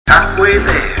halfway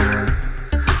there.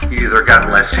 You either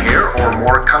got less hair or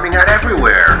more coming out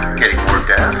everywhere. Getting more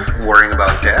deaf, worrying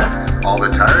about death. All the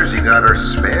tires you got are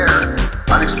spare.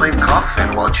 Unexplained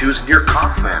coughing while choosing your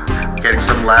coffin. Getting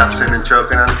some laughs in and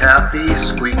choking on taffy.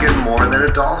 Squeaking more than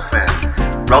a dolphin.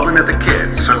 Rubbing at the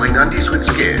kids, circling undies with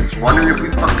skids. Wondering if we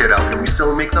fucked it up and we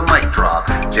still make the mic drop.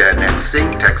 Gen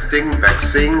Xing, texting,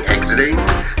 vexing, exiting.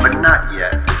 But not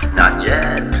yet, not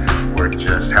yet. We're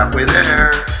just halfway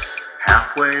there.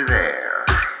 Halfway there.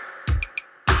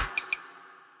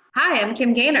 Hi, I'm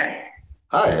Kim Gaynor.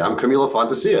 Hi, I'm Camilo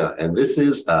Fantasia, and this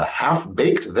is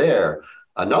Half-Baked There,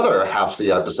 another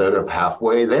half-sea episode of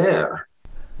Halfway There.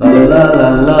 La la la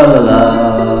la la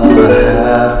la,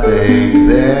 half-baked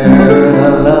there, la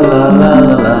la la la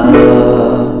la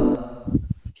la.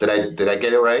 Did I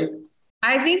get it right?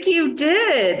 I think you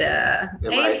did. A++.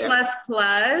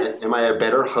 Am I a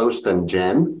better host than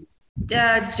Jen?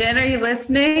 Jen, are you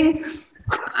listening?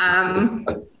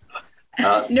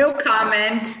 No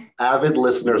comment. Avid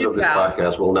listeners of this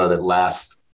podcast will know that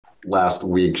last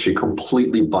week she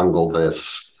completely bungled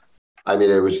this. I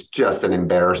mean, it was just an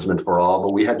embarrassment for all,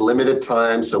 but we had limited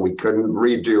time, so we couldn't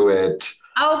redo it.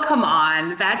 Oh, come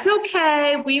on. That's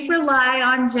okay. We rely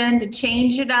on Jen to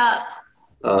change it up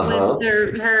with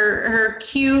her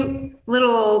cute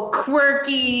little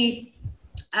quirky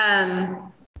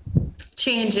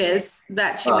changes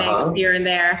that she makes here and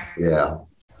there. Yeah.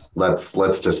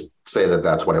 Let's just say that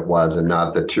that's what it was and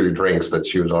not the 2 drinks that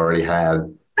she was already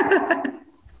had.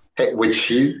 Hey, which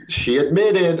she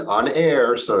admitted on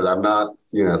air, so I'm not,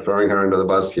 throwing her under the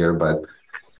bus here, but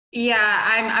yeah,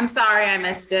 I'm sorry I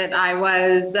missed it. I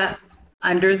was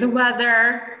under the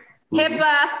weather.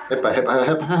 HIPAA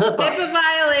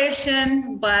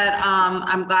violation, but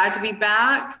I'm glad to be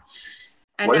back.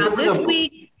 And now this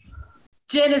week,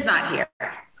 Jen is not here.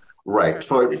 Right.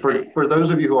 For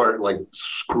those of you who are like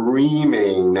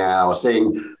screaming now,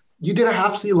 saying you did a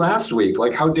half-sea last week,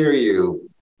 like how dare you?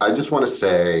 I just want to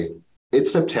say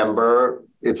it's September.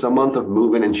 It's a month of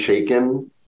moving and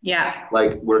shaking. Yeah.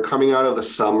 Like we're coming out of the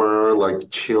summer, like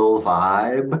chill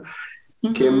vibe.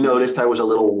 Mm-hmm. Kim noticed I was a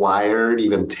little wired,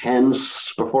 even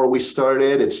tense before we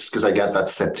started. It's because I got that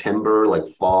September, like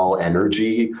fall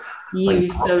energy. You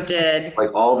so did.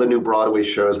 Like all the new Broadway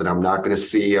shows that I'm not going to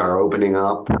see are opening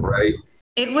up, right?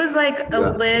 It was like a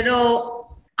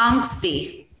little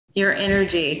angsty. Your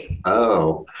energy.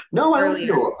 Oh no, I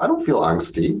don't feel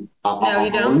angsty. No,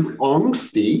 you don't.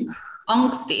 Angsty.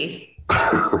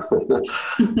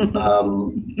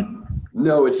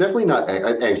 No, it's definitely not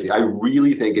angsty. I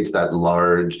really think it's that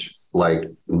large, like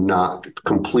not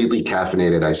completely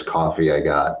caffeinated iced coffee I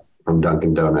got from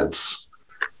Dunkin' Donuts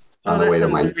on the way to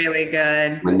my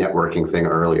networking thing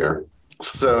earlier.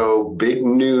 So big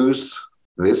news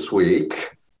this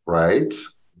week, right?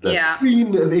 The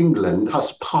Queen of England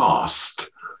has passed.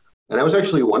 And I was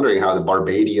actually wondering how the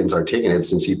Barbadians are taking it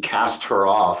since you cast her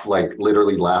off like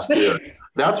literally last year.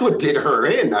 That's what did her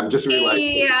in. I'm just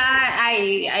realizing. Yeah,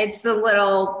 it's a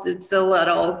little,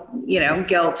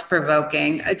 guilt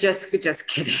provoking. Just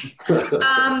kidding.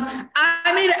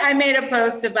 I made a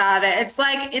post about it. It's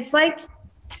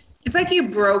like you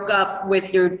broke up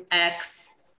with your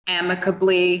ex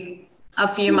amicably a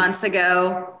few months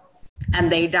ago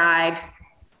and they died.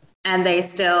 And they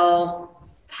still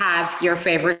have your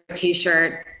favorite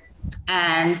T-shirt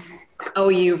and owe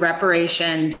you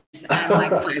reparations and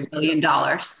like $5 billion.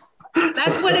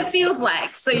 That's what it feels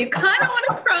like. So you kind of want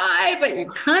to cry, but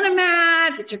you're kind of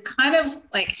mad, but you're kind of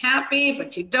like happy,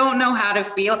 but you don't know how to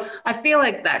feel. I feel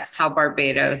like that's how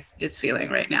Barbados is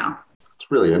feeling right now. It's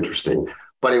really interesting.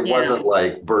 But it wasn't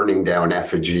like burning down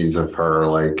effigies of her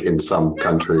like in some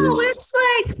countries. No, it's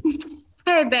like...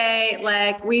 Hey, babe,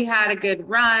 like we had a good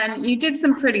run. You did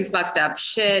some pretty fucked up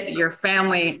shit. Your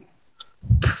family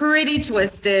pretty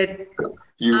twisted.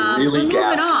 You really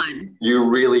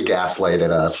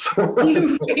gaslighted us.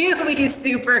 You really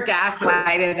super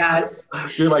gaslighted us.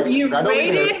 You're like, you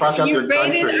raided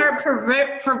our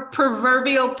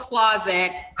proverbial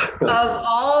closet of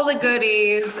all the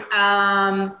goodies.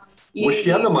 Was she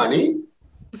on the money?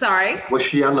 Sorry? Was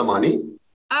she on the money?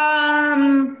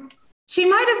 She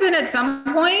might have been at some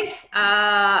point.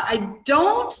 I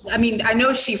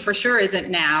know she for sure isn't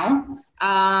now.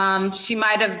 She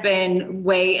might have been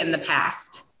way in the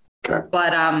past. Okay.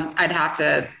 But I'd have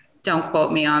to, don't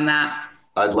quote me on that.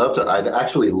 I'd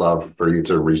actually love for you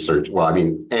to research. Well, I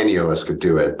mean, any of us could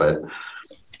do it, but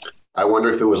I wonder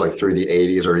if it was like through the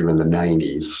 80s or even the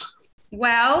 90s.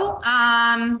 Well,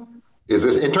 is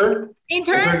this intern?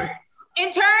 Intern?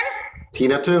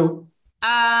 Tina too.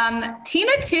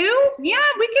 Tina too? Yeah,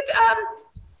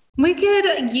 We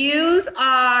could use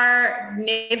our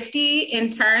nifty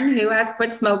intern who has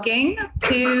quit smoking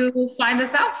to find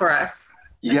this out for us.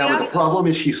 Yeah, but the problem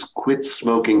is she's quit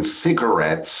smoking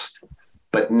cigarettes,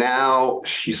 but now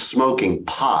she's smoking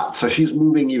pot. So she's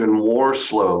moving even more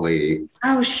slowly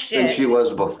than she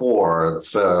was before.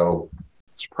 So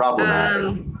it's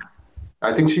problematic.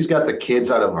 I think she's got the kids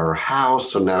out of her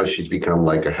house. So now she's become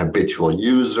like a habitual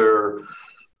user.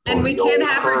 And we can't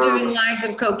have her doing lines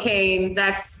of cocaine.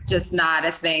 That's just not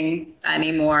a thing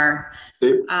anymore.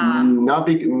 There's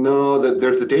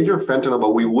the danger of fentanyl,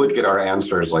 but we would get our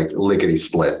answers like lickety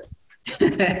split.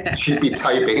 She'd be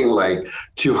typing like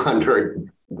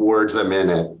 200 words a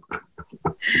minute.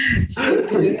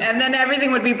 And then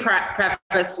everything would be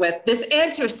prefaced with, this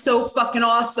answer's so fucking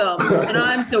awesome, and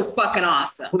I'm so fucking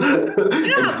awesome.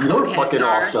 You're fucking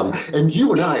awesome, and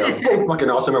you and I are both fucking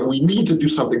awesome, and we need to do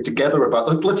something together about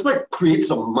it. Let's like create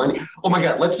some money. Oh my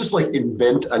God, let's just like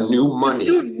invent a new money. Let's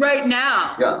do it right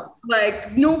now. Yeah.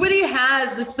 Like nobody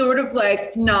has the sort of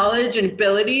like knowledge and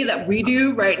ability that we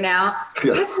do right now.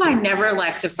 Yeah. That's why I never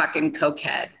liked a fucking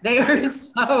cokehead. They are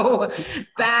so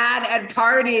bad at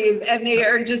parties and they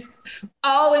are just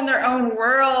all in their own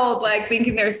world, like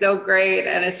thinking they're so great.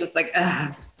 And it's just like,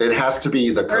 ugh. It has to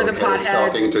be the cokehead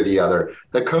talking to the other.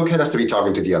 The cokehead has to be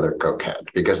talking to the other cokehead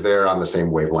because they're on the same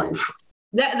wavelength.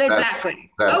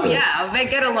 Exactly. Yeah. They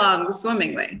get along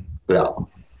swimmingly. Yeah.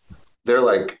 They're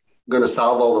like, going to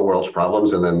solve all the world's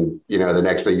problems, and then the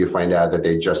next day you find out that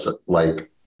they just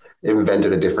like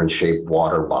invented a different shaped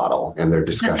water bottle in their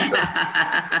discussion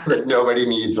that nobody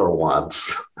needs or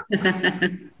wants.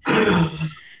 And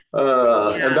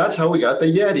that's how we got the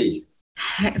Yeti.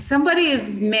 Somebody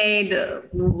has made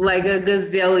like $1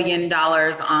 gazillion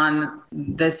on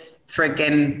this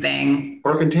freaking thing.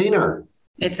 For a container.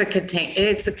 It's a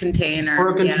container. For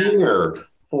a container. Yeah.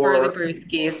 For the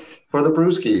brewskis. For the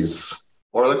brewskis.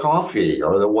 Or the coffee,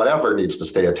 or the whatever needs to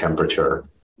stay at temperature.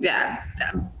 Yeah.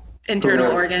 Internal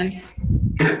organs.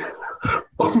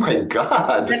 Oh my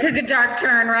God. That took a dark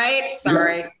turn, right?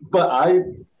 Sorry. Yeah, but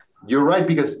you're right,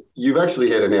 because you've actually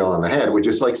hit a nail on the head, which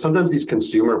is like sometimes these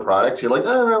consumer products, you're like,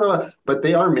 oh, but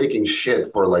they are making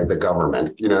shit for like the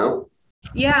government,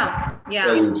 Yeah. Yeah.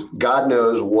 And God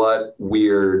knows what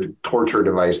weird torture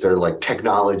device their like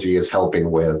technology is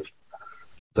helping with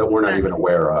that we're not even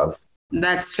aware of.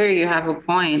 That's true. You have a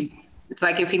point. It's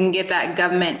like if you can get that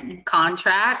government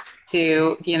contract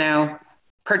to,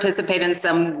 participate in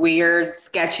some weird,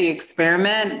 sketchy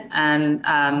experiment and,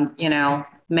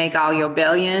 make all your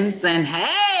billions, then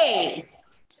hey,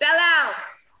 sell out,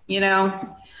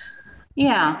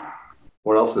 Yeah.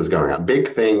 What else is going on? Big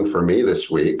thing for me this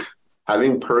week.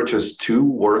 Having purchased 2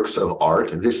 works of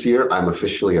art this year, I'm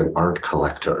officially an art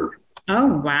collector.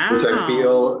 Oh, wow. Which I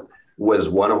feel was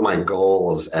one of my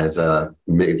goals as a,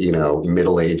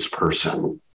 middle-aged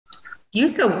person. You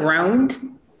so grown?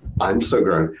 I'm so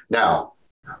grown. Now,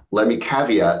 let me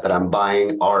caveat that I'm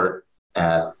buying art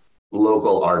at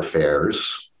local art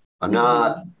fairs. I'm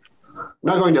not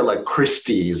going to like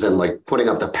Christie's and like putting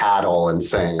up the paddle and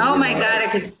saying, oh my God, I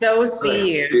could so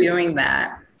see you doing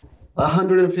that.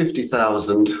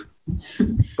 150,000.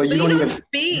 But you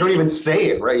don't even say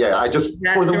it, right? Yeah,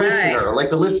 for the listener, like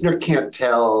the listener can't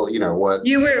tell, what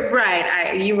you were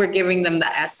right. You were giving them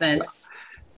the essence.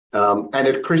 And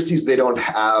at Christie's, they don't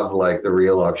have like the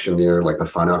real auctioneer, like the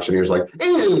fun auctioneers, like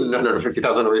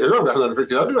 150,000 over here,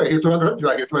 150,000. Do I hear 200? Do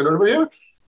I hear 200 over here?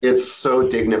 It's so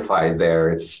dignified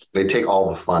there. They take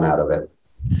all the fun out of it.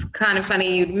 It's kind of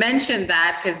funny you mentioned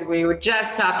that because we were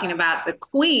just talking about the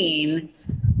Queen.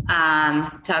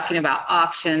 Talking about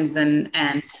auctions and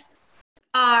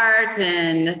art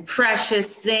and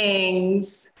precious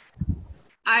things.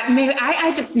 Maybe I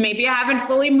haven't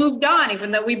fully moved on,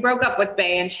 even though we broke up with Bae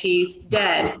and she's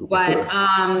dead. But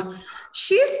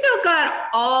she's still got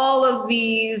all of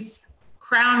these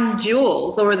crown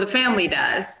jewels, or the family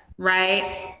does,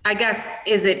 right? I guess,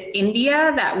 is it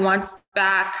India that wants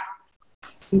back?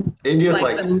 India's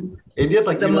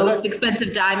the most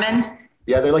expensive diamond.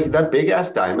 Yeah, they're like that big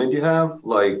ass diamond you have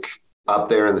like up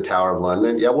there in the Tower of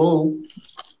London. Yeah, well,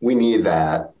 we need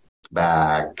that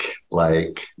back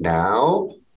like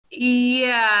now.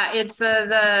 Yeah, it's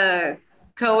the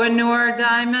Kohinoor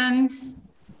diamond,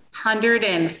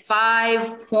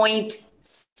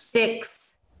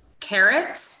 105.6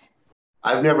 carats.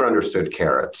 I've never understood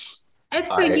carats.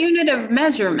 It's a unit of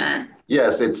measurement.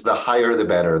 Yes, it's the higher the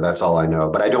better. That's all I know.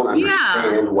 But I don't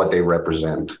understand what they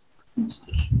represent.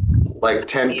 Like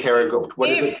 10 karat gold. What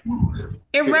is it?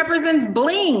 It represents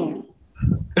bling.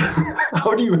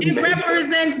 How do you It measure?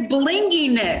 represents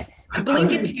blinginess,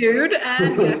 blinkitude,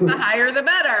 and yes, the higher the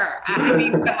better. I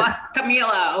mean, come on,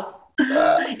 Camilo.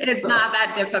 It's not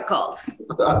that difficult.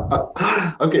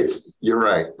 Okay, you're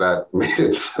right. That made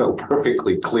it so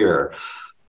perfectly clear.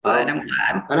 Good, I'm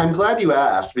glad. And I'm glad you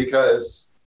asked because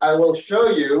I will show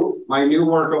you my new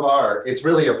work of art. It's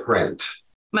really a print.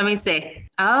 Let me see.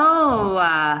 Oh,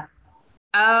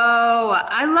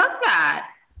 I love that.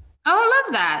 Oh, I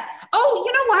love that. Oh,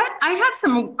 you know what? I have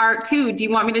some art too. Do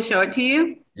you want me to show it to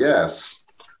you? Yes.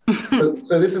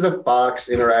 So this is a fox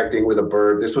interacting with a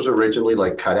bird. This was originally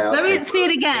like cut out. Let me see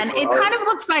it again. It kind of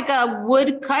looks like a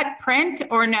wood cut print,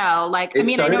 or no? Like, I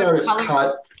mean, I know it's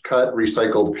colored. Cut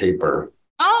recycled paper.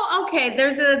 Oh, okay.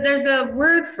 There's a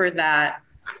word for that,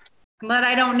 but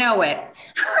I don't know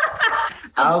it.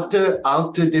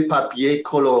 Arte de papier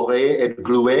coloré et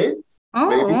glué.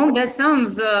 Oh, that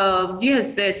sounds,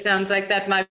 yes, it sounds like that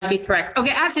might be correct.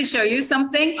 Okay, I have to show you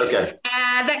something. Okay.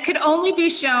 That could only be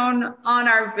shown on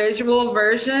our visual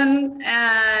version.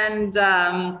 And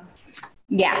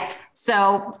yeah,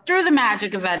 so through the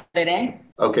magic of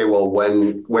editing. Okay, well,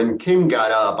 when Kim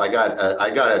got up, I got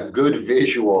a good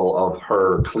visual of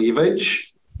her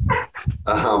cleavage.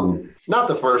 Not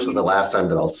the first or the last time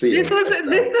that I'll see it. This was a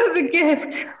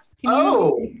gift.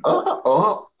 Oh.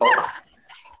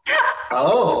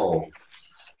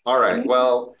 All right.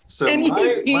 Well, so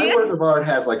my work of art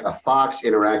has like a fox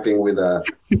interacting with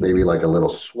maybe like a little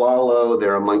swallow.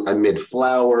 They're amid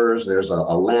flowers. There's a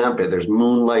lamp. There's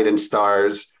moonlight and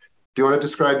stars. Do you want to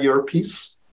describe your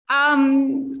piece?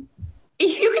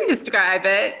 If you can describe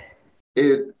it.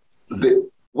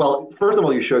 Well, first of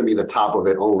all, you showed me the top of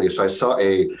it only. So I saw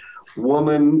a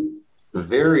woman,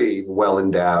 very well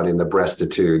endowed in the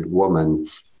breastitude woman,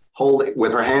 holding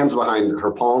with her hands behind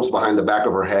her palms behind the back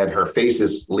of her head. Her face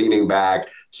is leaning back,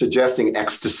 suggesting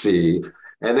ecstasy.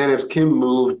 And then as Kim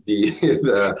moved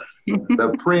the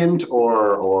print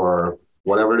or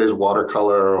whatever it is,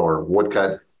 watercolor or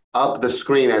woodcut up the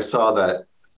screen, I saw that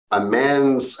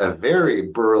a very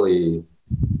burly,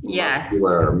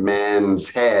 muscular man's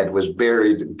head was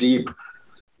buried deep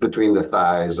between the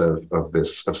thighs of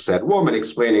said woman,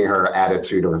 explaining her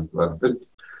attitude of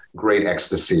great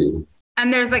ecstasy.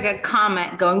 And there's like a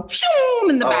comet going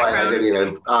in the background. I didn't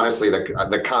even, honestly,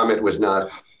 the comet was not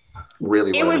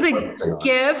really. It was a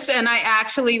gift, and I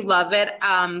actually love it,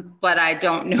 but I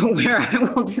don't know where I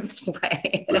will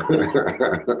display it.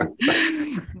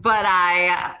 But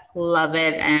I love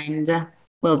it and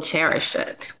will cherish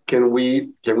it. Can we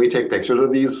take pictures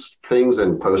of these things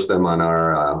and post them on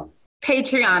our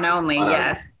Patreon only?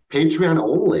 Yes. Patreon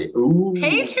only. Ooh.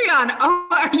 Patreon. Oh,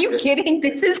 are you kidding?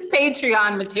 This is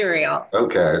Patreon material.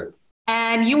 Okay.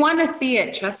 And you want to see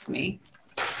it, trust me.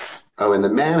 Oh, and the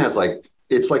man has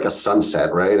it's like a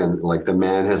sunset, right? And like the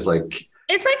man has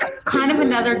it's like kind of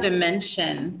another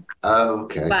dimension. Oh,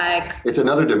 okay. Like it's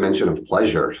another dimension of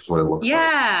pleasure, is what it looks like.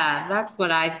 Yeah, that's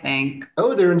what I think.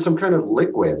 Oh, they're in some kind of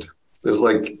liquid. It's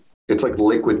like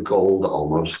liquid gold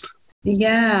almost.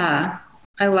 Yeah.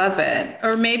 I love it.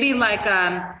 Or maybe like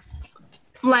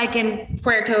in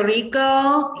Puerto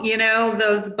Rico, you know,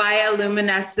 those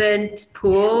bioluminescent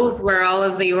pools where all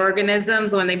of the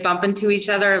organisms, when they bump into each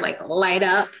other, like light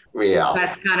up. Yeah.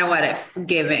 That's kind of what it's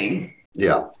giving.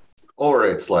 Yeah. Or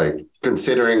it's like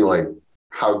considering like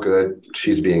how good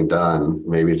she's being done.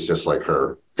 Maybe it's just like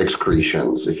her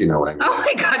excretions, if you know what I mean. Oh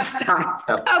my God, stop.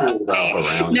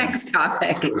 Okay. Next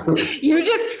topic. You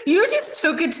just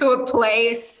took it to a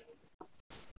place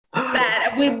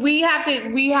that we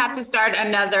have to start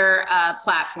another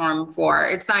platform for.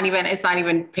 It's not even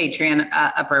Patreon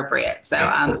appropriate. So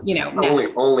you know,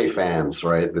 next. Only fans,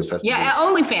 right? This has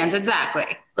only fans, exactly.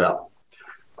 Yeah.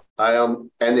 And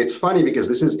it's funny because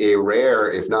this is a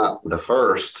rare, if not the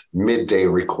first, midday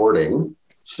recording.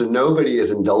 So nobody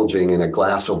is indulging in a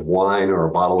glass of wine or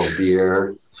a bottle of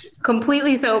beer.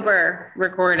 Completely sober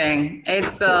recording.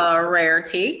 It's a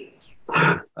rarity.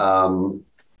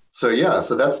 So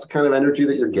that's the kind of energy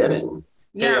that you're getting.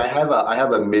 Yeah. Hey, I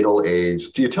have a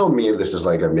middle-aged. Do you tell me if this is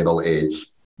like a middle-aged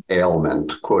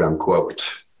ailment, quote unquote,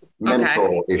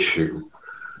 mental issue?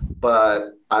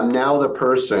 But I'm now the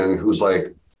person who's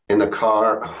like in the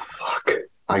car. Oh, fuck!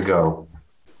 I go,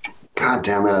 God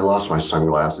damn it! I lost my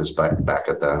sunglasses back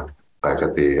at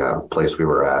the place we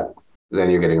were at. Then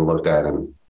you're getting looked at,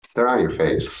 and they're on your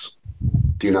face.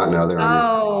 Do you not know they're on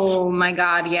your face? Oh my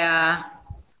God! Yeah.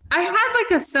 I had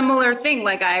like a similar thing.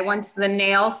 Like I went to the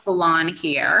nail salon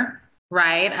here,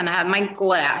 right? And I had my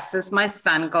glasses, my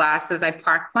sunglasses. I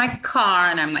parked my car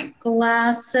and I'm like,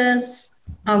 glasses.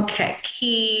 Okay,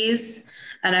 keys.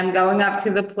 And I'm going up to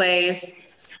the place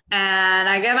and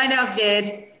I get my nails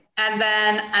did. And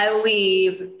then I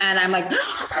leave and I'm like,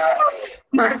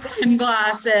 my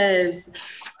sunglasses.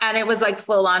 And it was like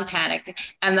full on panic.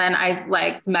 And then I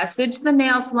like messaged the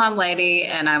nail salon lady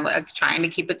and I'm like trying to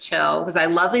keep it chill because I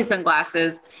love these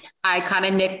sunglasses. I kind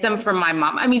of nicked them from my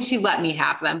mom. I mean, she let me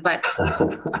have them, but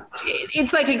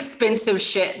it's like expensive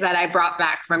shit that I brought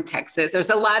back from Texas.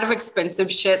 There's a lot of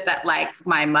expensive shit that like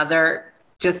my mother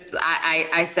just,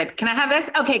 I said, can I have this?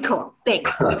 Okay, cool.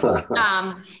 Thanks.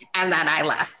 And then I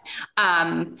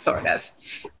left, sort of.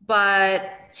 But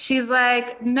she's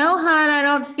like, no, hon, I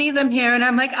don't see them here. And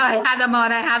I'm like, I had them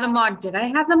on. Did I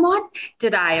have them on?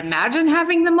 Did I imagine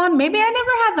having them on? Maybe I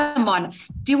never had them on.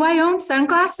 Do I own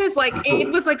sunglasses? Like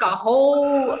it was like a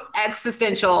whole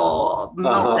existential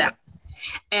meltdown.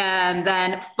 And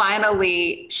then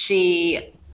finally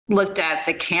she looked at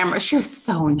the camera. She was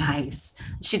so nice.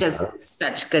 She does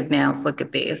such good nails. Look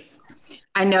at these.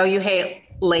 I know you hate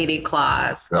lady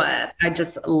claws, but I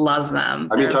just love them.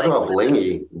 I mean, talk about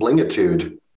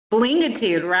blingitude.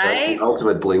 Blingitude, right?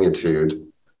 Ultimate blingitude.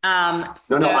 No,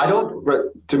 I don't,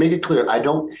 but to make it clear, I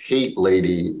don't hate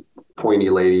pointy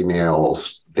lady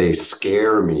nails. They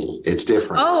scare me. It's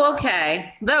different. Oh,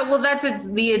 okay. That's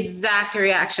the exact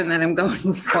reaction that I'm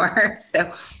going for.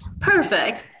 So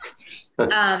perfect.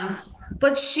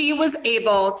 But she was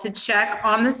able to check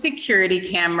on the security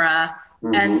camera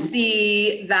and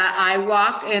see that I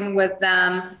walked in with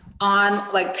them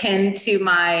on like pinned to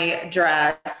my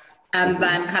dress and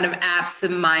then kind of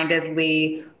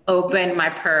absentmindedly opened my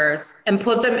purse and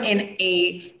put them in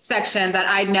a section that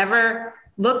I never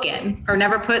look in or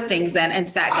never put things in and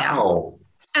sat down. Wow.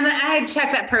 And then I had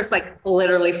checked that purse like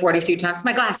literally 42 times.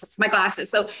 My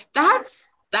glasses. So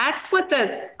that's what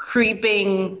the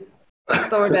creeping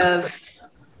sort of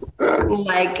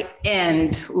like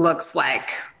end looks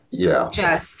like. Yeah.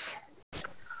 Just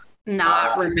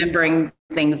not remembering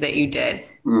things that you did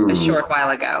a short while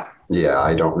ago. Yeah,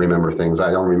 I don't remember things.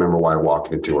 I don't remember why I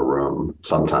walked into a room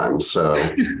sometimes. So,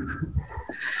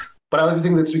 but I like to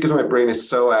think that's because my brain is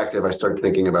so active, I start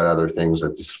thinking about other things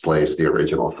that displace the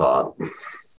original thought.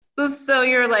 So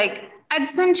you're like,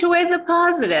 accentuate the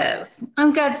positive.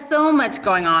 I've got so much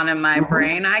going on in my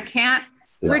brain. I can't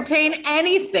retain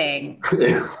anything.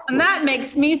 And that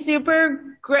makes me super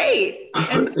great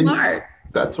and smart.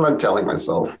 That's what I'm telling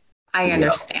myself. I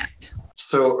understand.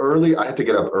 So early, I had to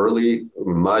get up early,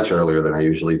 much earlier than I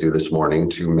usually do this morning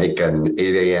to make an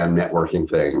 8 a.m. networking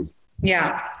thing.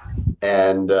 Yeah.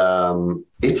 And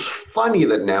it's funny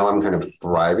that now I'm kind of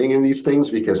thriving in these things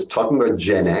because talking about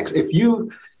Gen X, back in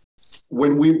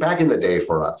the day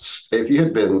for us, if you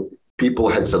had been, people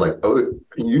had said like, oh,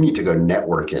 you need to go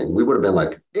networking. We would have been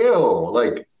like, ew,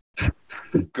 like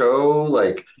go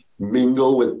like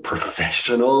mingle with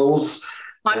professionals.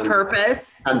 On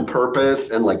purpose and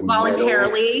like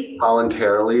voluntarily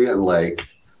and like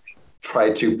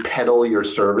try to peddle your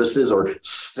services or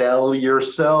sell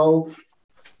yourself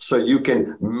so you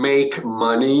can make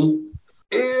money.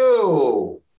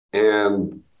 Ew.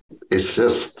 And it's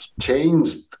just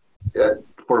changed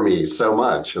for me so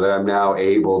much that I'm now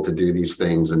able to do these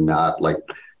things and not like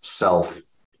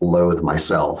self-loathe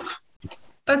myself.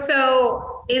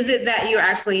 So is it that you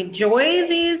actually enjoy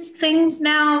these things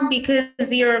now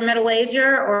because you're a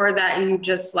middle-ager, or that you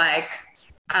just like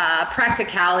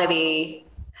practicality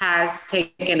has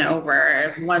taken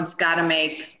over? One's got to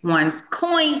make one's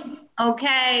coin.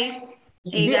 Okay.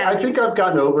 I think I've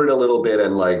gotten over it a little bit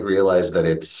and like realized that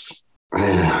it's,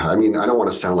 I mean, I don't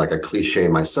want to sound like a cliche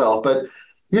myself, but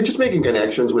you're just making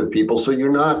connections with people. So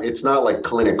it's not like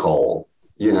clinical.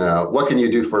 You know, what can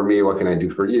you do for me? What can I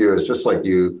do for you? It's just like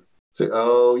you say,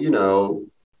 oh,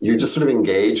 you just sort of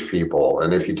engage people.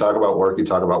 And if you talk about work, you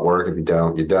talk about work. If you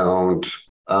don't, you don't.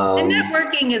 And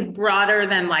networking is broader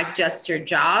than like just your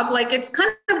job. Like it's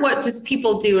kind of what just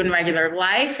people do in regular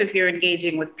life. If you're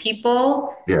engaging with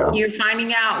people, you're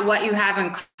finding out what you have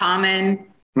in common.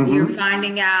 You're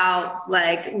finding out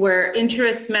like where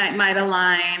interests might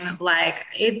align. Like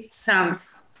it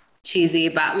sounds cheesy,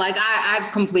 but like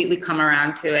I've completely come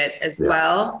around to it as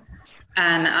well.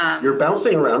 And you're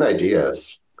bouncing around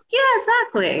ideas. Yeah,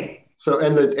 exactly. So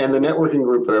and the networking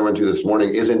group that I went to this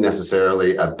morning isn't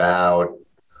necessarily about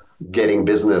getting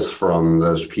business from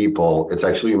those people. It's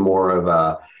actually more of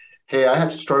a, hey, I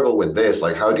have to struggle with this.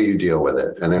 Like, how do you deal with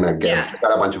it? And then I got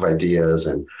a bunch of ideas.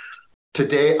 And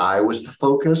today I was the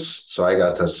focus, so I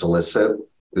got to solicit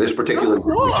this particular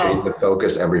group. We change the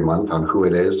focus every month on who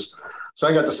it is. So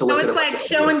I got to solicit. So it's like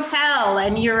show and tell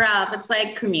in Europe. It's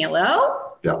like, Camilo.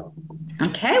 Yeah.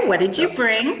 Okay, what did you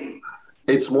bring?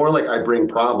 It's more like I bring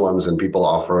problems and people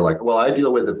offer like, well, I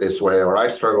deal with it this way, or I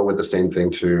struggle with the same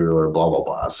thing too, or blah, blah,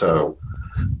 blah. So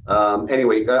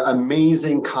Anyway,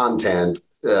 amazing content.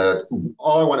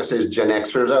 All I want to say is Gen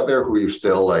Xers out there who are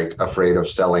still like afraid of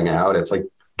selling out. It's like,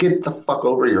 get the fuck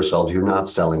over yourselves. You're not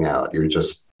selling out. You're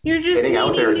just getting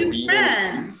out there and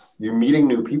you're meeting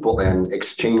new people and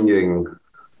exchanging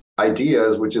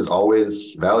ideas, which is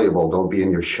always valuable. Don't be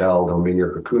in your shell. Don't be in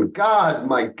your cocoon. God,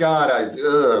 my God,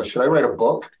 should I write a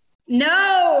book?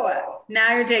 No,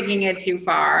 now you're taking it too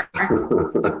far.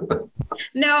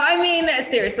 No, I mean,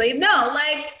 seriously, no,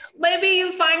 like maybe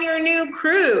you find your new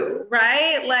crew,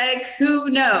 right? Like, who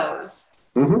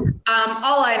knows? Mm-hmm.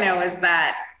 All I know is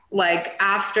that like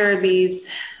after these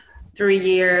 3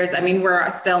 years, I mean, we're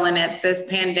still in it, this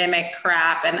pandemic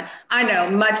crap. And I know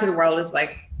much of the world is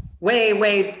like way,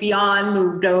 way beyond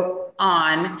moved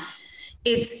on.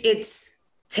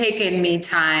 It's taken me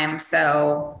time.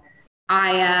 So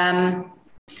I am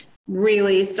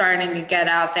really starting to get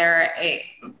out there,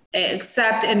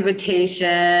 accept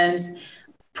invitations,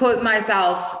 put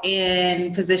myself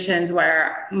in positions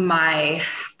where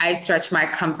I stretch my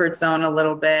comfort zone a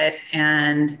little bit.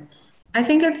 And I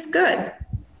think it's good.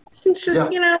 It's just,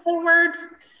 a word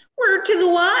to the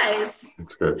wise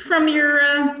from your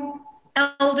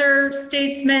elder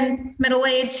statesmen,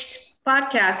 middle-aged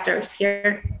podcasters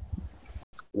here.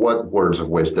 What words of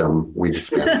wisdom we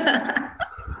spent.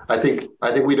 I think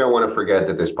we don't want to forget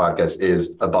that this podcast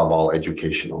is above all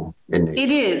educational in nature. It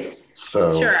is.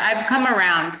 So sure, I've come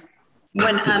around.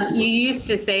 When you used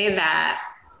to say that,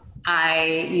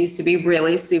 I used to be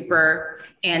really super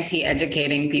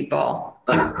anti-educating people.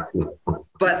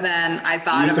 But then I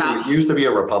thought used to be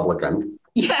a Republican.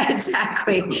 Yeah,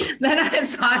 exactly. Then I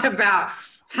thought about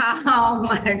how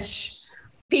much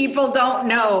people don't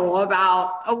know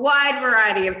about a wide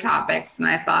variety of topics. And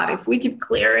I thought if we could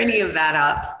clear any of that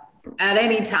up at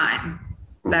any time,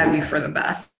 that'd be for the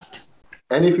best.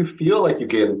 And if you feel like you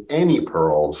get any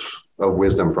pearls of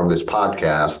wisdom from this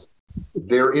podcast,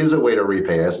 there is a way to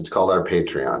repay us. It's called our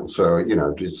Patreon. So,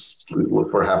 just look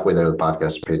for halfway there, the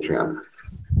podcast Patreon.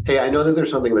 Hey, I know that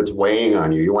there's something that's weighing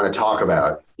on you. You want to talk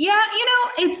about? Yeah,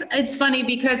 it's funny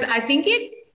because I think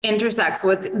it intersects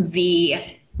with the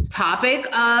topic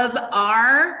of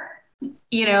our,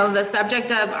 the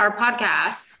subject of our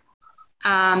podcast.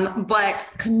 But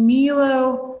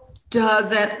Camilo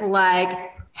doesn't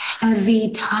like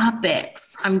heavy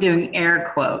topics. I'm doing air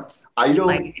quotes. I don't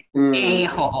like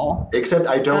a-hole. Except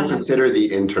I don't consider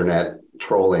the internet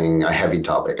trolling a heavy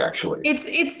topic, actually.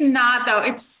 It's not, though.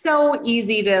 It's so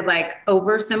easy to like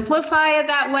oversimplify it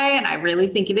that way. And I really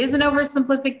think it is an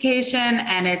oversimplification,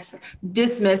 and it's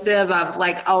dismissive of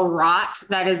like a rot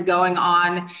that is going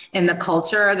on in the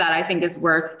culture that I think is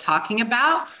worth talking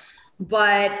about.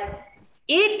 But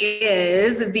it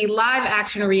is the live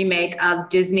action remake of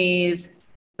Disney's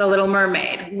The Little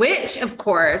Mermaid, which of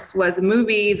course was a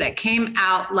movie that came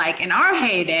out like in our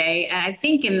heyday, and I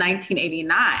think in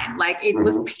 1989. Like it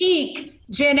was peak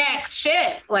Gen X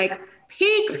shit, like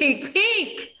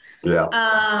peak. Yeah.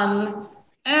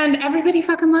 And everybody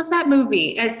fucking loved that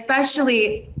movie,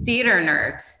 especially theater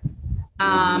nerds,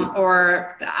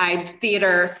 or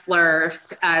theater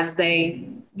slurs, as they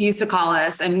used to call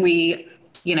us, and we,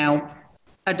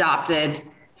 adopted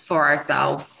for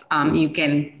ourselves. You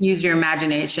can use your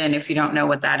imagination if you don't know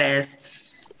what that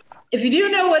is. If you do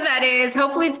know what that is,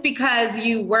 hopefully it's because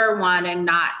you were one and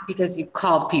not because you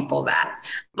called people that.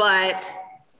 But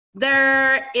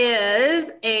there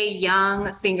is a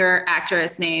young singer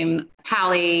actress named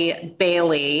Halle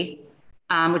Bailey,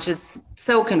 which is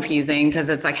so confusing because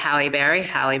it's like Halle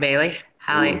Bailey,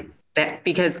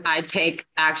 because I take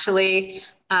actually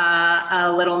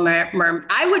a Little Mermaid.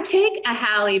 I would take a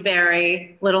Halle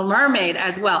Berry Little Mermaid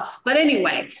as well. But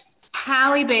anyway,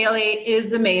 Halle Bailey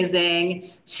is amazing.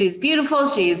 She's beautiful.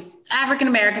 She's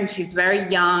African-American. She's very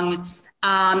young.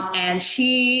 And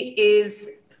she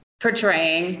is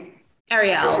portraying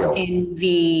Ariel in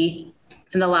the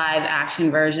live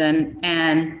action version.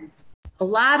 And a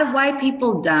lot of white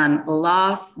people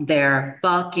lost their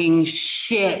fucking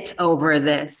shit over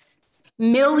this.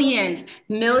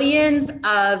 Millions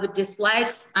of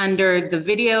dislikes under the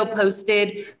video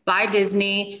posted by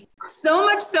Disney, so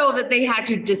much so that they had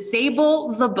to disable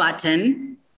the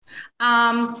button.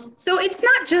 So it's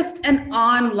not just an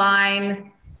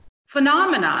online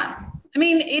phenomenon. I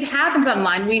mean, it happens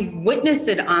online. We've witnessed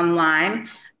it online.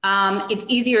 It's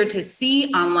easier to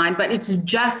see online, but it's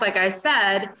just, like I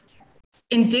said,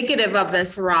 indicative of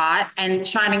this rot and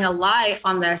shining a light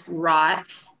on this rot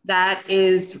that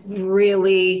is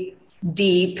really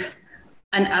deep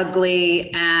and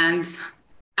ugly and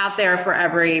out there for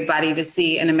everybody to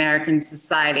see in American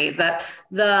society.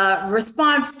 The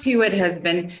response to it has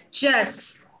been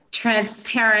just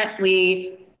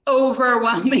transparently,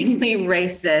 overwhelmingly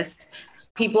racist.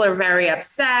 People are very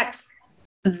upset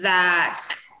that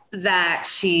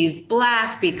she's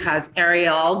Black because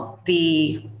Ariel,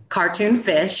 the cartoon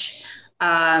fish,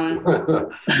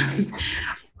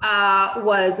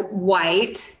 was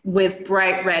white with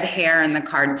bright red hair in the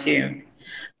cartoon.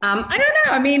 I don't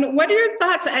know. I mean, what are your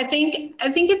thoughts? I think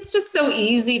it's just so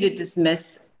easy to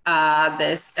dismiss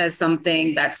this as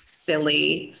something that's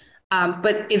silly.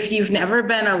 But if you've never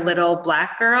been a little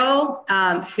Black girl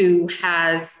who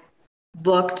has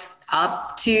looked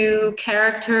up to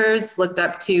characters, looked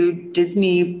up to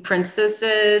Disney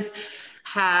princesses,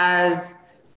 has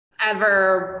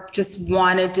ever just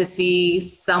wanted to see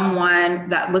someone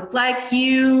that looked like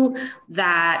you,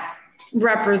 that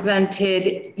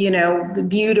represented,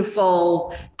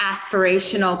 beautiful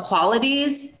aspirational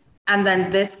qualities, and then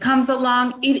this comes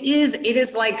along, it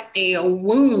is like a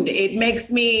wound. It makes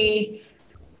the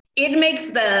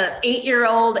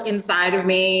 8-year-old inside of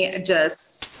me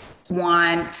just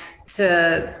want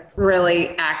to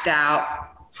really act out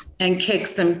and kick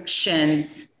some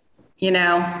shins,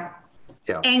 Yeah.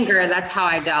 Anger, that's how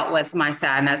I dealt with my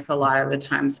sadness a lot of the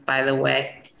times, by the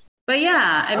way. But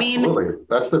yeah, I mean, absolutely.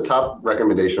 That's the top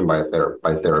recommendation by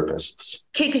therapists.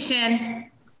 Kick a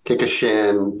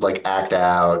shin, like act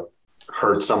out,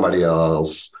 hurt somebody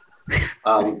else.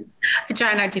 I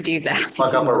try not to do that.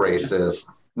 Fuck up a racist.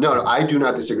 No, I do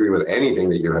not disagree with anything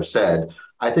that you have said.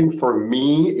 I think for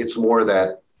me, it's more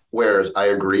that, whereas I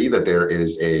agree that there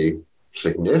is a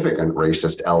significant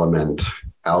racist element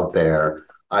out there,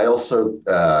 I also,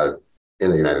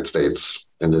 in the United States,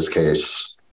 in this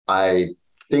case, I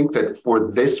think that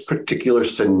for this particular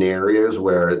scenarios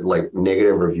where like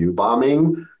negative review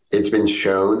bombing, it's been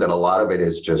shown that a lot of it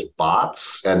is just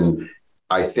bots. And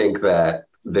I think that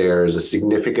there's a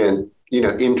significant,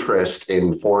 interest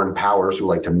in foreign powers who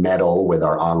like to meddle with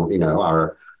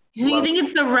our Do you think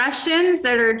it's the Russians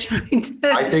that are trying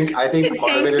to? I think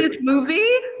part of it is this movie.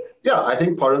 Yeah, I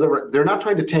think part of they're not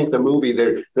trying to tank the movie.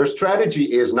 Their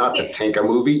strategy is not to tank a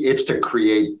movie; it's to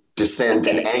create dissent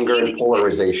and anger and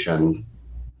polarization.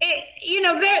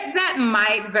 That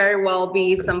might very well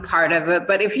be some part of it.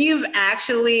 But if you've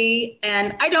actually,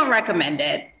 and I don't recommend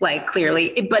it, like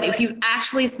clearly, but if you've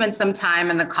actually spent some time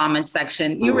in the comment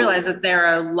section, you realize that there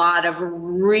are a lot of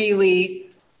really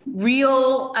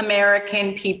real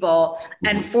American people.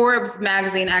 And Forbes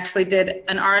magazine actually did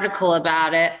an article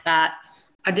about it that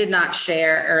I did not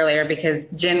share earlier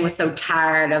because Jen was so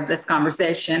tired of this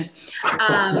conversation.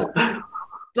 But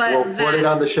we'll put it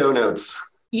on the show notes.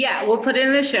 Yeah, we'll put it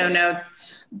in the show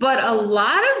notes. But a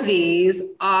lot of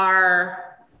these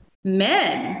are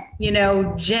men,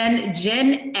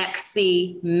 Gen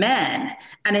X-y men.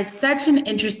 And it's such an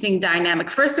interesting dynamic.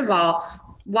 First of all,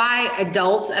 why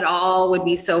adults at all would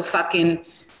be so fucking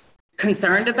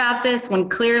concerned about this when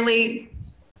clearly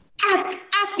ask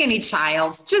any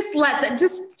child, just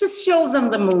show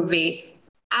them the movie.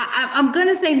 I'm going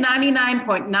to say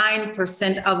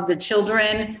 99.9% of the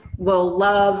children will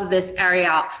love this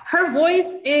Ariel. Her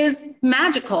voice is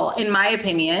magical, in my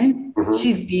opinion. Mm-hmm.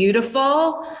 She's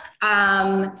beautiful.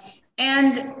 And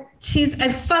she's a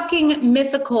fucking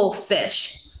mythical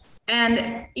fish.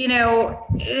 And,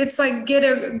 it's like, get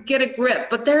a grip.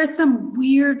 But there is some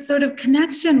weird sort of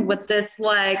connection with this,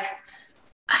 like,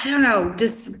 I don't know,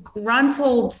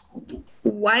 disgruntled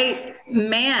white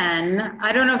man.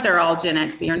 I don't know if they're all Gen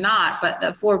X or not,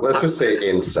 but Forbes. Let's just say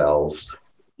incels.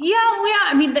 Yeah.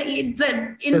 I mean, the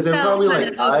incel kind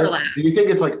of overlap. Do you think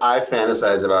it's like I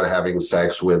fantasize about having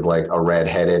sex with like a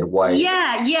redheaded white?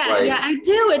 Yeah, I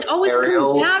do. It always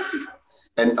Ariel, comes down to.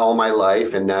 And all my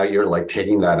life, and now you're like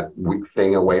taking that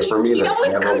thing away from me. It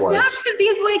always comes down to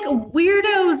these like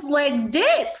weirdos like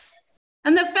dicks.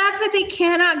 And the fact that they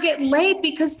cannot get laid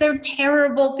because they're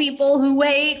terrible people who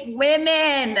hate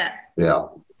women. Yeah.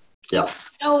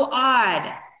 It's so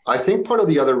odd. I think part of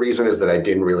the other reason is that I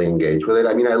didn't really engage with it.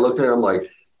 I mean, I looked at it, I'm like,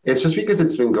 it's just because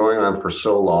it's been going on for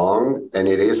so long and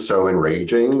it is so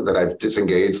enraging that I've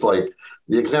disengaged. Like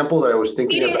the example that I was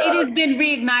thinking about. It has been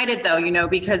reignited though,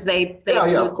 because they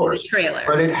of course. The trailer.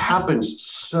 But it happens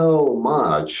so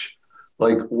much.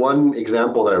 Like one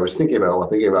example that I was thinking about while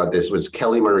thinking about this was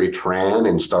Kelly Marie Tran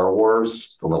in Star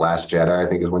Wars, The Last Jedi, I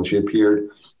think is when she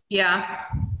appeared. Yeah.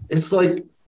 It's like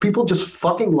people just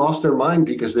fucking lost their mind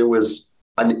because there was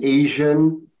an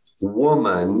Asian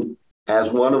woman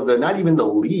as one of the, not even the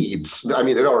leads. I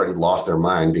mean, they'd already lost their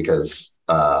mind because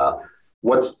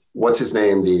what's his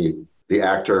name? The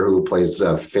actor who plays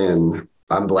Finn.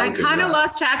 I'm blanking. I kind of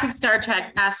lost track of Star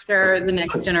Trek after The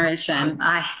Next Generation.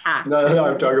 I have to. No,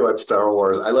 I'm talking about Star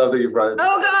Wars. I love that you brought it.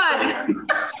 Oh, God.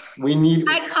 We need.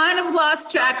 I kind of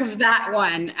lost track of that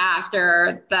one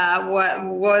after what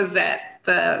was it?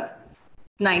 The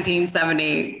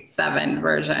 1977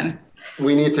 version.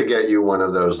 We need to get you one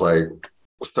of those like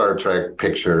Star Trek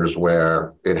pictures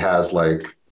where it has like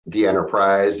the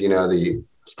Enterprise, the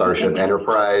Starship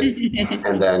Enterprise,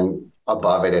 and then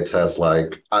above it says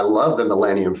like, I love the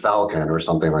Millennium Falcon or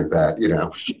something like that,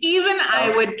 Even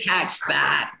I would catch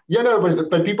that. Yeah, no,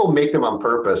 but people make them on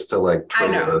purpose to like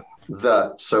trigger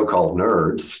the so-called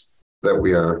nerds that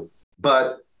we are.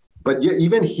 But yeah,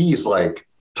 even he's like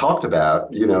talked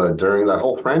about, during the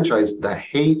whole franchise, the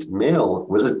hate mail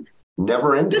was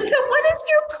never ending. So what is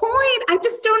your point? I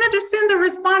just don't understand the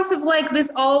response of like,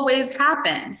 this always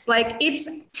happens. Like, it's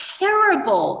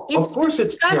terrible. It's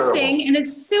disgusting, and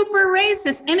it's super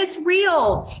racist, and it's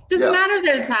real. It doesn't matter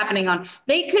that it's happening on.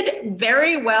 They could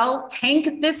very well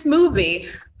tank this movie,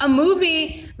 a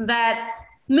movie that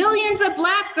millions of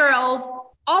Black girls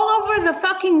all over the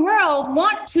fucking world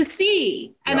want to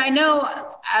see. And I know,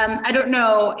 I don't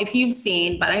know if you've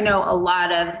seen, but I know a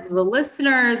lot of the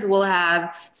listeners will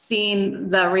have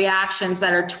seen the reactions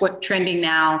that are trending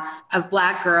now of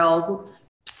Black girls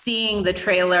seeing the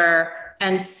trailer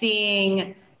and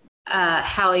seeing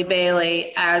Halle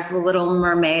Bailey as the Little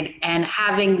Mermaid and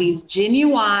having these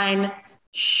genuine,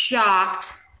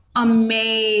 shocked,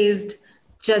 amazed,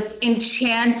 just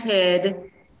enchanted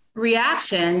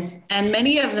reactions, and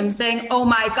many of them saying, oh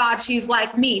my God, she's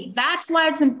like me. That's why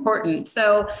it's important.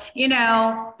 So,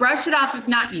 brush it off if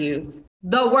not you,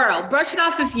 the world, brush it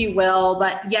off if you will.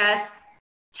 But yes,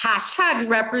 hashtag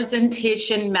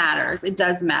representation matters. It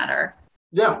does matter.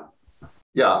 Yeah.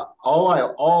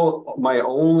 All my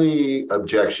only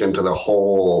objection to the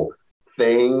whole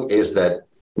thing is that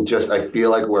I feel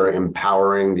like we're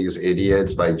empowering these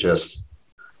idiots by just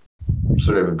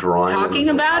sort of talking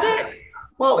about it.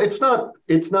 Well, it's not,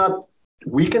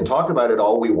 we can talk about it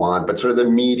all we want, but sort of the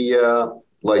media,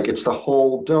 like it's the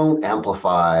whole, don't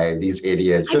amplify these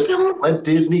idiots. Just let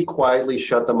Disney quietly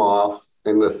shut them off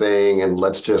in the thing. And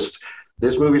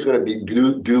this movie's going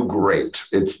to do great.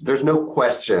 There's no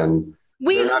question.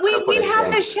 We'd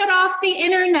have to shut off the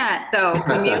internet though,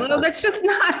 Camilo. That's just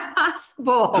not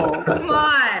possible. Come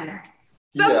on.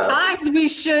 Sometimes we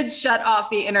should shut off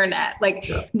the internet.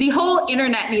 The whole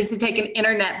internet needs to take an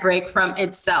internet break from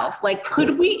itself. Like,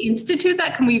 could we institute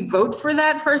that? Can we vote for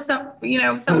that for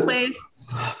someplace?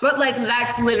 But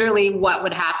that's literally what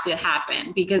would have to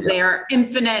happen, because there are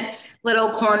infinite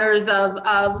little corners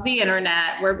of the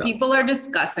internet where people are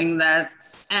discussing that.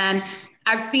 And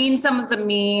I've seen some of the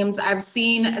memes.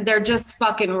 They're just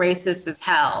fucking racist as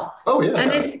hell. Oh yeah.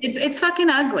 And it's fucking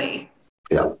ugly.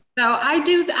 Yeah. So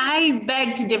I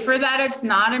beg to differ that it's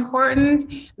not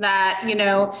important, that,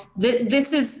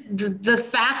 this is the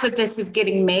fact that this is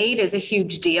getting made is a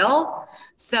huge deal.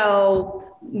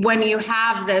 So when you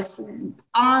have this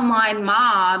online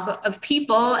mob of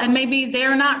people, and maybe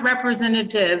they're not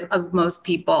representative of most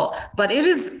people, but it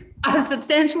is a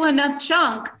substantial enough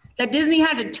chunk that Disney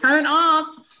had to turn off,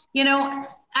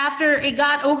 after it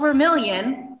got over 1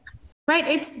 million,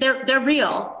 right? They're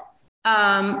real.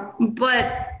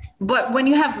 But when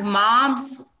you have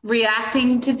mobs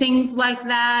reacting to things like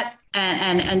that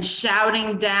and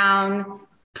shouting down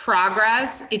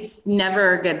progress, it's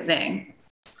never a good thing.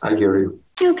 I hear you.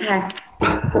 Okay.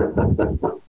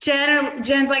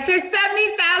 Jen's like, there's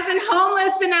 70,000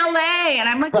 homeless in LA. And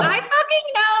I'm like, I fucking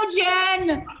know,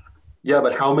 Jen. Yeah,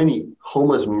 but how many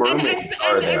homeless mermaids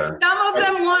are there? And some of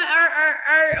them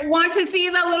want to see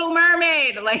the Little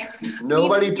Mermaid.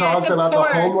 Nobody talks about the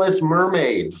homeless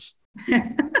mermaids.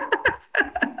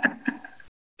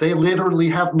 They literally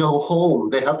have no home.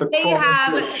 They have to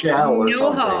crawl into a shell or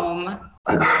something. Home.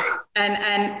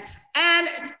 And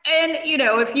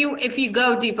if you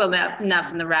go deep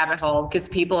enough in the rabbit hole, because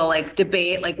people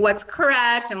debate what's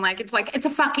correct, and it's a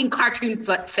fucking cartoon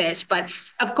fish, but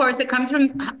of course it comes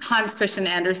from Hans Christian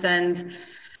Andersen's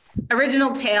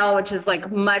original tale, which is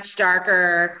much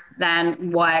darker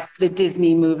than what the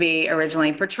Disney movie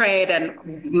originally portrayed,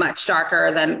 and much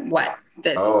darker than what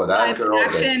this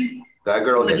that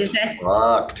girl gets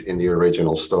fucked in the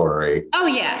original story. Oh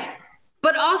yeah.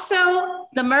 But also,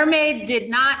 the mermaid did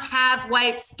not have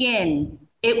white skin.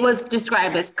 It was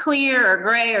described as clear or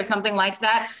gray or something like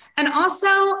that. And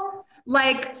also,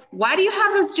 why do you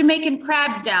have those Jamaican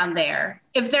crabs down there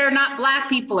if there are not Black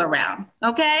people around?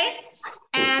 Okay?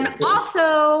 And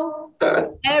also,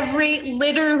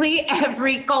 literally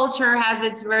every culture has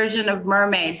its version of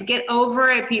mermaids. Get over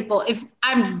it, people.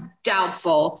 I'm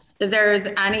doubtful that there is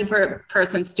any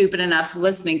person stupid enough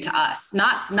listening to us,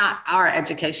 not our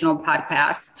educational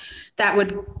podcasts, that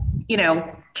would,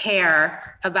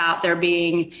 care about there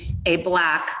being a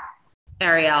Black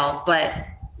Ariel, but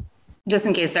just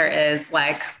in case there is,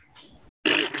 like,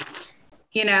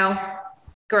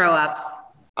 grow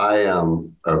up.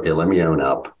 Okay, let me own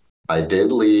up. I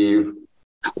did leave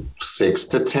 6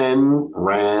 to 10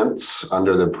 rants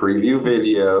under the preview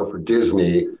video for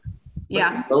Disney.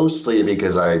 Yeah. Mostly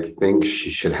because I think she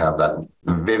should have that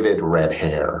vivid red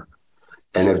hair.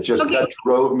 And it just that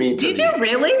drove me to. Did you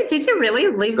really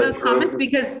leave those comments?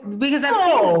 Because I've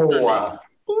seen those comments.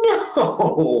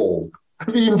 No.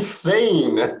 I'd be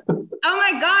insane. Oh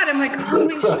my God. I'm like,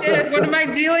 holy shit, what am I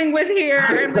dealing with here?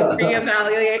 I'm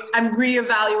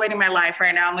reevaluating my life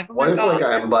right now. I'm like, what if like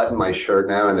I unbuttoned my shirt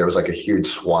now and there was like a huge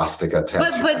swastika tattoo?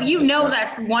 But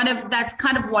that's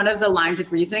kind of one of the lines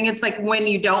of reasoning. It's like when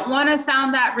you don't want to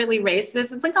sound that really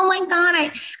racist, it's like, oh my God,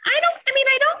 I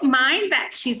don't mind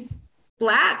that she's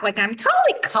Black. Like, I'm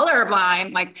totally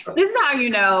colorblind. Like, this is how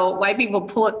you know white people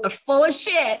are full of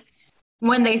shit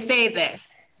when they say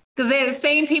this. Because they're the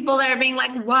same people that are being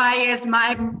like, why is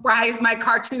my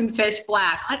cartoon fish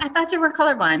black? I thought you were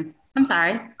colorblind. I'm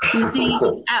sorry. You see,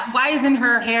 why isn't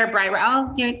her hair bright?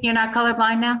 Oh, you're not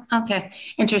colorblind now? Okay,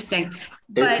 interesting.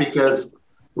 It's because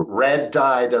red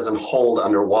dye doesn't hold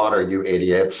underwater, you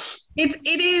idiots.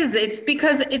 It is. It's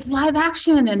because it's live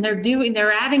action and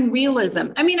they're adding realism.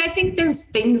 I mean, I think there's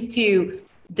things to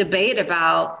debate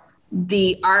about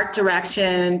the art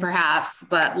direction, perhaps,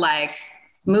 but like,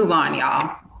 move on,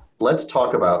 y'all. Let's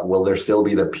talk about, will there still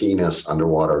be the penis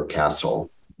underwater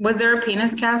castle? Was there a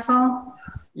penis castle?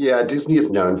 Yeah, Disney is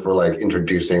known for like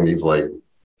introducing these like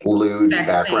lewd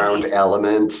background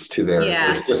elements to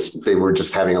their, they were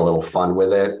just having a little fun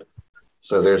with it.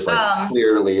 So there's like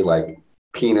clearly like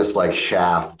penis like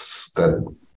shafts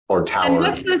or towers. And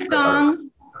what's the song?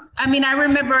 I mean, I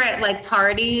remember at like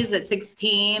parties at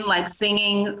 16, like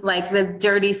singing like the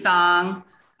dirty song.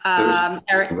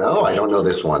 No, I don't know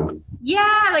this one.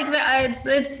 Yeah, like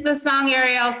it's the song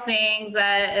Ariel sings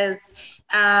that is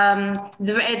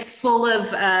it's full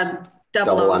of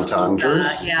double entendres.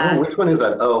 Yeah. Oh, which one is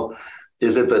that? Oh,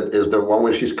 is the one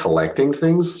where she's collecting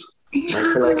things?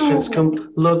 My collections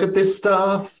look at this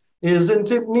stuff.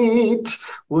 Isn't it neat?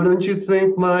 Wouldn't you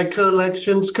think my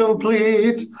collection's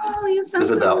complete? Oh, you sound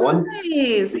Is it that one?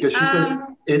 Nice. Because she says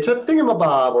it's a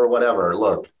thingamabob or whatever.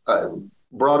 Look,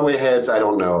 Broadway heads, I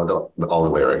don't know all the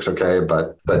lyrics, okay,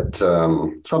 but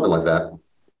something like that.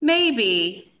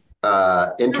 Maybe.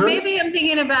 Maybe I'm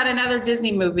thinking about another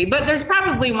Disney movie, but there's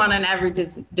probably one in every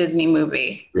Disney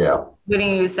movie. Yeah.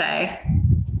 Wouldn't you say?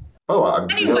 Oh,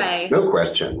 anyway, no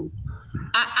question.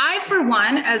 I, for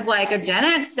one, as like a Gen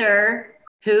Xer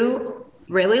who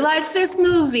really liked this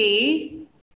movie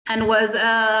and was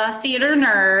a theater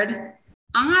nerd,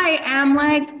 I am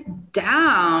like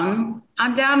down.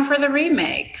 I'm down for the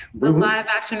remake, the live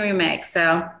action remake.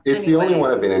 So it's the only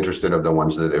one I've been interested of the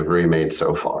ones that have remade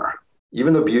so far.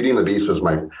 Even though Beauty and the Beast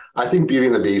I think Beauty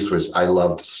and the Beast I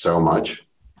loved so much,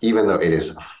 even though it is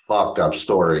a fucked up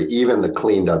story, even the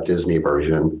cleaned up Disney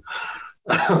version.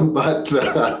 But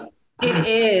it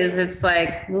is. It's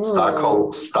like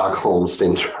Stockholm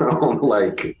syndrome,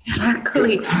 like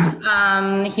exactly.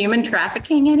 Human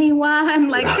trafficking, anyone?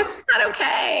 Like this is not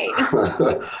okay.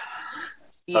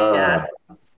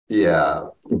 Yeah.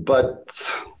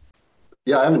 But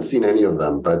I haven't seen any of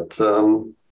them, but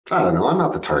I don't know. I'm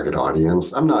not the target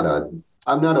audience. I'm not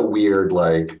a weird,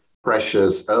 like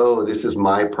precious, this is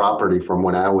my property from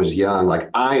when I was young. Like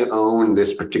I own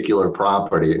this particular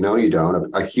property. No, you don't.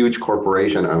 A huge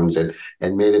corporation owns it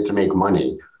and made it to make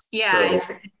money. Yeah.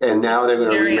 And now they're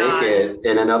going to remake it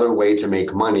in another way to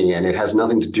make money. And it has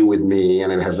nothing to do with me.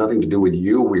 And it has nothing to do with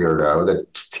you, weirdo,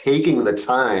 that's taking the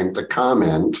time to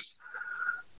comment.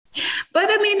 But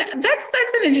I mean,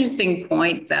 that's an interesting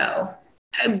point, though.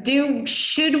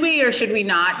 Should we or should we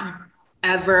not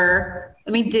ever?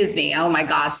 I mean, Disney, oh my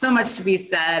God, so much to be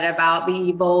said about the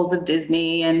evils of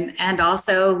Disney and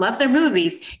also love their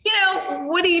movies.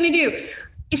 What are you going to do?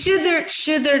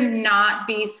 Should there not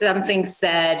be something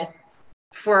said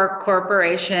for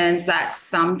corporations that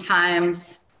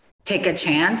sometimes take a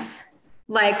chance?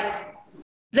 Like,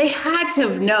 they had to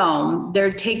have known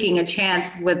they're taking a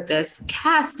chance with this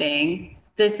casting.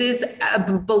 This is a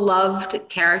beloved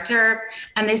character,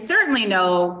 and they certainly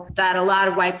know that a lot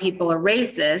of white people are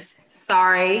racist.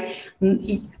 Sorry,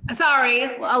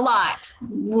 a lot.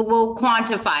 We'll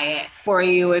quantify it for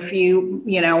you if you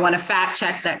want to fact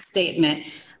check that statement.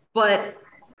 But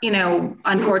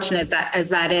unfortunate that is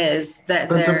that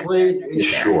they're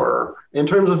sure. In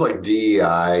terms of like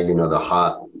DEI, the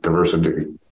hot diversity,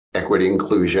 equity,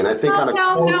 inclusion. I think on a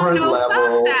corporate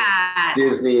level,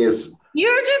 Disney is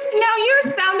You're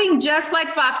sounding just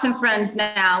like Fox and Friends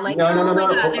now. Like, no, oh my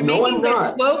God, they're making I'm this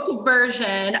not. woke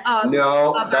version of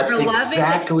That's our beloved.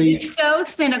 exactly. It's so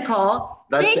cynical.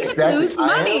 That's they could exactly, lose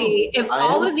money if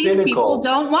all of these people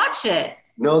don't watch it.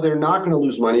 No, they're not going to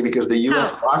lose money because the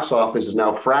U.S. box office is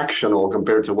now fractional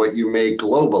compared to what you make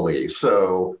globally.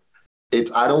 So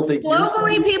I don't think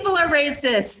globally people are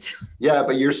racist. Yeah,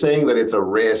 but you're saying that it's a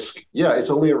risk. Yeah, it's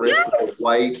only a risk for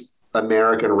white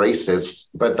American racists,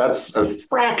 but that's a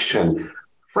fraction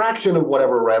of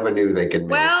whatever revenue they can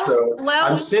make.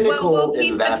 I'm cynical we'll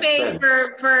keep in that the faith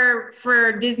sense.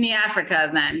 for Disney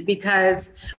Africa then,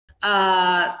 because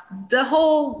the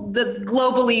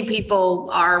globally people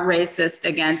are racist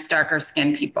against darker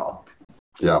skinned people.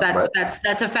 Yeah,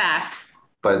 that's a fact.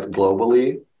 But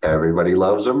globally, everybody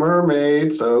loves a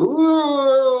mermaid, so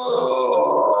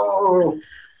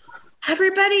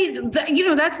everybody,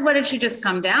 that's what it should just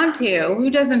come down to. Who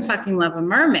doesn't fucking love a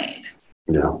mermaid?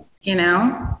 Yeah.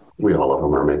 We all love a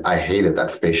mermaid. I hated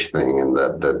that fish thing and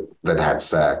that had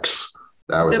sex.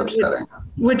 That was upsetting.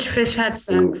 Which fish had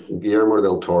sex? Guillermo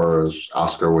del Toro's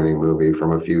Oscar-winning movie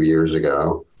from a few years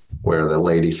ago, where the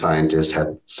lady scientist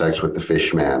had sex with the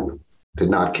fish man. Did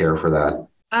not care for that.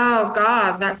 Oh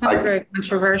God, that sounds very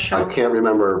controversial. I can't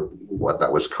remember what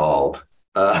that was called.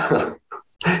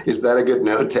 Is that a good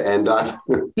note to end on?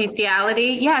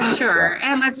 Bestiality? Yeah, sure.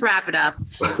 And let's wrap it up.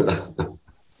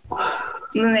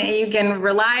 You can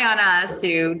rely on us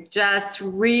to just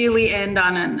really end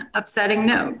on an upsetting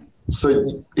note.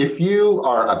 So if you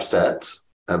are upset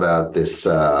about this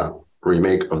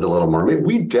remake of The Little Mermaid,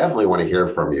 we definitely want to hear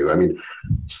from you. I mean,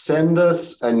 send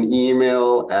us an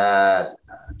email at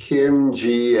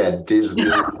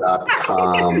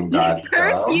kimg@disney.com.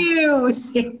 Curse you.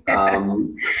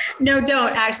 No,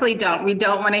 don't. Actually, don't. We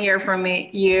don't want to hear from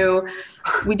you.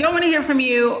 We don't want to hear from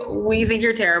you. We think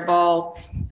you're terrible.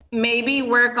 Maybe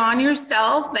work on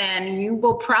yourself and you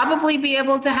will probably be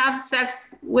able to have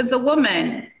sex with a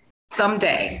woman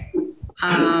someday.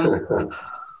 After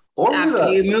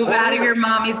you move out of your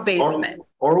mommy's basement.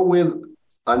 Or with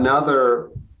another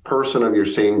person of your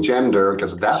same gender,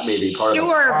 because that may be part of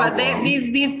the problem. Sure, but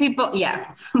these people,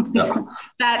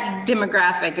 that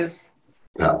demographic is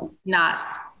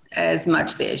not as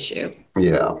much the issue.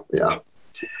 Yeah.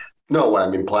 No, what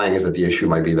I'm implying is that the issue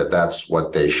might be that that's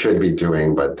what they should be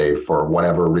doing, but they, for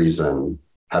whatever reason,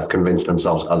 have convinced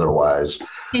themselves otherwise.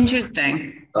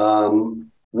 Interesting.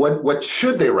 What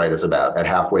should they write us about at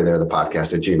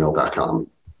halfwaythere@gmail.com?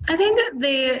 I think that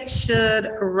they should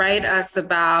write us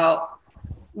about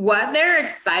what they're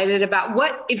excited about.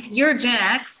 What, if you're Gen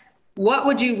X, what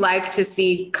would you like to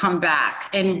see come back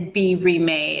and be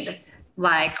remade?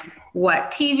 Like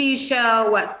what TV show,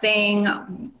 what thing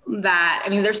that, I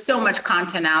mean, there's so much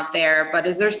content out there, but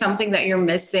is there something that you're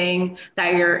missing,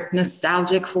 that you're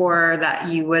nostalgic for, that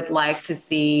you would like to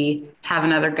see have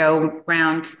another go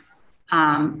round?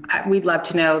 We'd love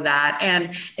to know that.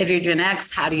 And if you're Gen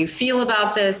X, how do you feel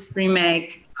about this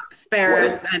remake? Spare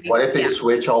us. What if they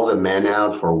switch all the men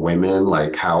out for women?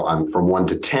 Like how from 1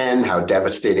 to 10, how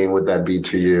devastating would that be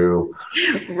to you?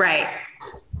 Right.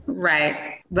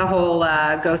 The whole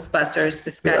Ghostbusters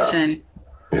discussion.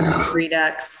 Yeah.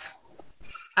 Redux.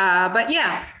 But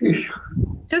yeah,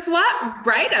 just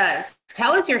write us.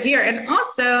 Tell us you're here. And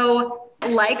also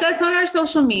like us on our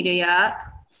social media,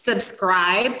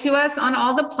 subscribe to us on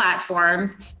all the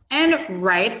platforms, and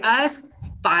write us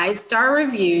 5-star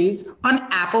reviews on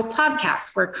Apple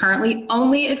Podcasts. We're currently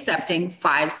only accepting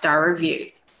 5-star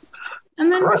reviews.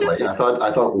 And then I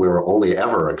thought we were only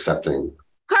ever accepting.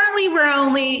 Currently, we're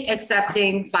only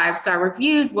accepting 5-star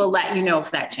reviews. We'll let you know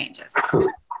if that changes.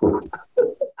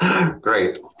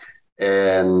 Great.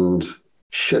 And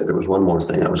there was one more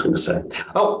thing I was going to say.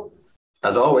 Oh,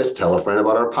 as always, tell a friend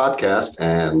about our podcast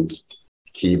and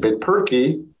keep it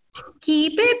perky.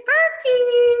 Keep it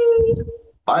perky.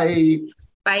 Bye.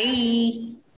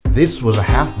 Bye. This was a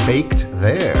Half-Baked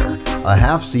There, a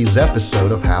half-seas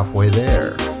episode of Halfway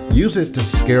There. Use it to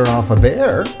scare off a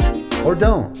bear, or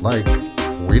don't.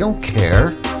 We don't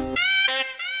care.